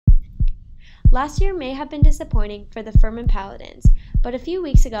Last year may have been disappointing for the Furman Paladins, but a few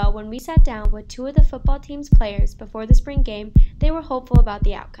weeks ago when we sat down with two of the football team's players before the spring game, they were hopeful about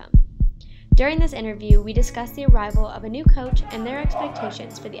the outcome. During this interview, we discussed the arrival of a new coach and their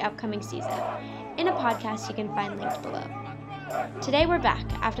expectations for the upcoming season, in a podcast you can find linked below. Today we're back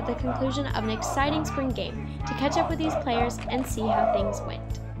after the conclusion of an exciting spring game to catch up with these players and see how things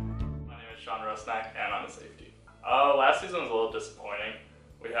went. My name is Sean Rusnak and I'm a safety. Last season was a little disappointing.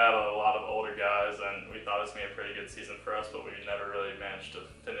 We had a lot of older guys and we thought it was going to be a pretty good season for us, but we never really managed to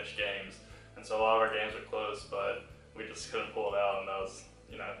finish games. And so a lot of our games were close, but we just couldn't pull it out, and that was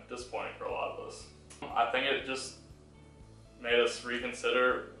disappointing for a lot of us. I think it just made us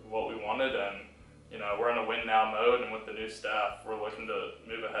reconsider what we wanted, and we're in a win now mode, and with the new staff, we're looking to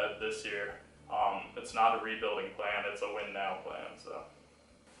move ahead this year. It's not a rebuilding plan, it's a win now plan. So.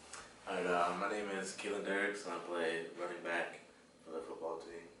 Alright, my name is Keelan Derricks and I play running back for the football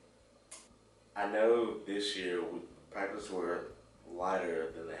team. I know this year practices were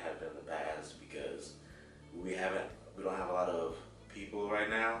lighter than they have been in the past because we don't have a lot of people right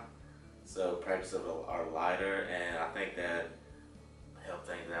now, so practices are lighter, and I think that helped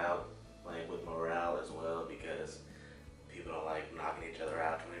things out, like with morale as well, because people don't like knocking each other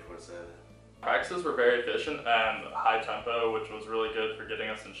out 24/7. Practices were very efficient and high tempo, which was really good for getting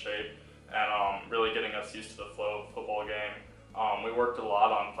us in shape and really getting us used to the flow of the football game. We worked a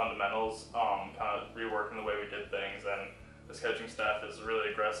lot on fundamentals, kind of reworking the way we did things, and this coaching staff is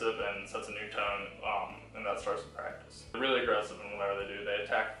really aggressive and sets a new tone, and that starts with practice. They're really aggressive in whatever they do. They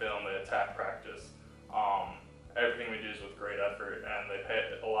attack film, they attack practice. Everything we do is with great effort, and they pay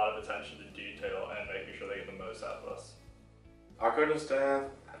a lot of attention to detail and making sure they get the most out of us. Our coaching staff,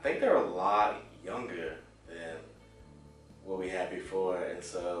 I think they're a lot younger than what we had before, and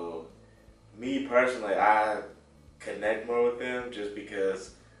so me personally, I connect more with them just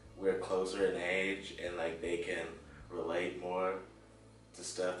because we're closer in age and like they can relate more to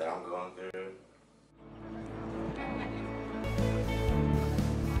stuff that I'm going through.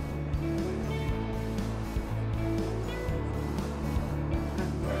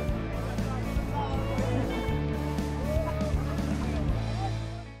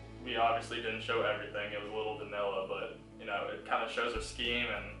 We obviously didn't show everything. It was a little vanilla, but it kind of shows our scheme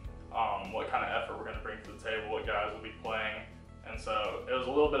and what kind of effort we're going to bring to the table, what guys will be playing, and so it was a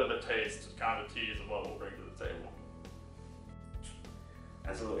little bit of a taste, kind of a tease of what we'll bring to the table.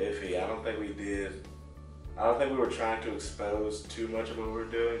 That's a little iffy. I don't think we were trying to expose too much of what we were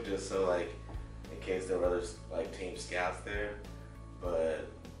doing, just so like in case there were other like team scouts there. But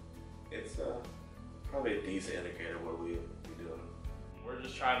it's probably a decent indicator of what we'll be doing. We're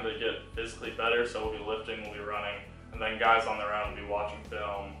just trying to get physically better, so we'll be lifting, we'll be running, and then guys on their own will be watching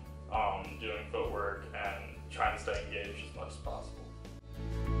film, doing footwork, and trying to stay engaged as much as possible.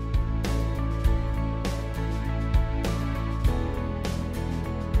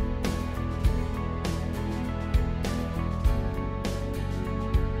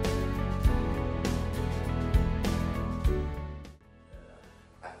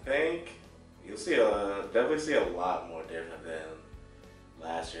 I think you'll definitely see a lot more different than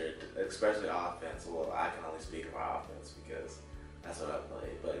last year, especially offense. Well, I can only speak of our offense because that's what I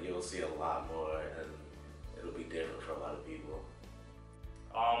played, but you'll see a lot more, and it'll be different for a lot of people.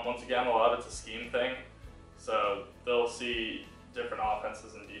 Once again, a lot of it's a scheme thing, so they'll see different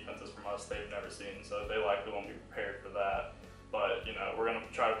offenses and defenses from us they've never seen, so they likely won't be prepared for that. But we're going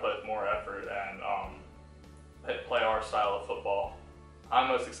to try to play with more effort and play our style of football. I'm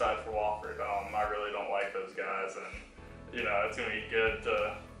most excited for Wofford. I really don't like those guys, and it's going to be good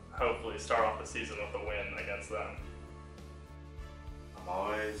to hopefully start off the season with a win against them. I'm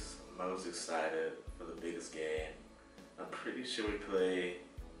always most excited for the biggest game. I'm pretty sure we play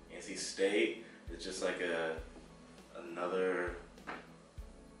NC State. It's just like another.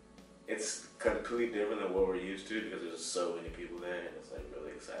 It's completely different than what we're used to because there's so many people there, and it's like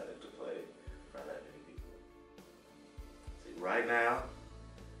really excited to play in front of that many people. See, right now,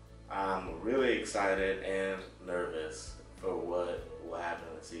 I'm really excited and nervous for what will happen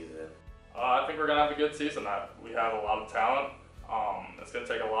in the season. I think we're going to have a good season. We have a lot of talent. It's going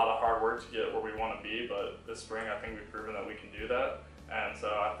to take a lot of hard work to get where we want to be, but this spring I think we've proven that we can do that. And so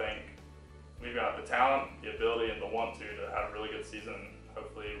I think we've got the talent, the ability, and the want to have a really good season and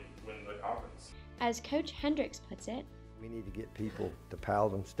hopefully win the conference. As Coach Hendricks puts it, we need to get people to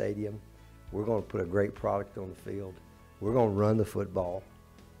Paladin Stadium. We're going to put a great product on the field. We're going to run the football,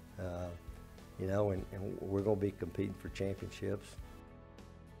 and we're going to be competing for championships.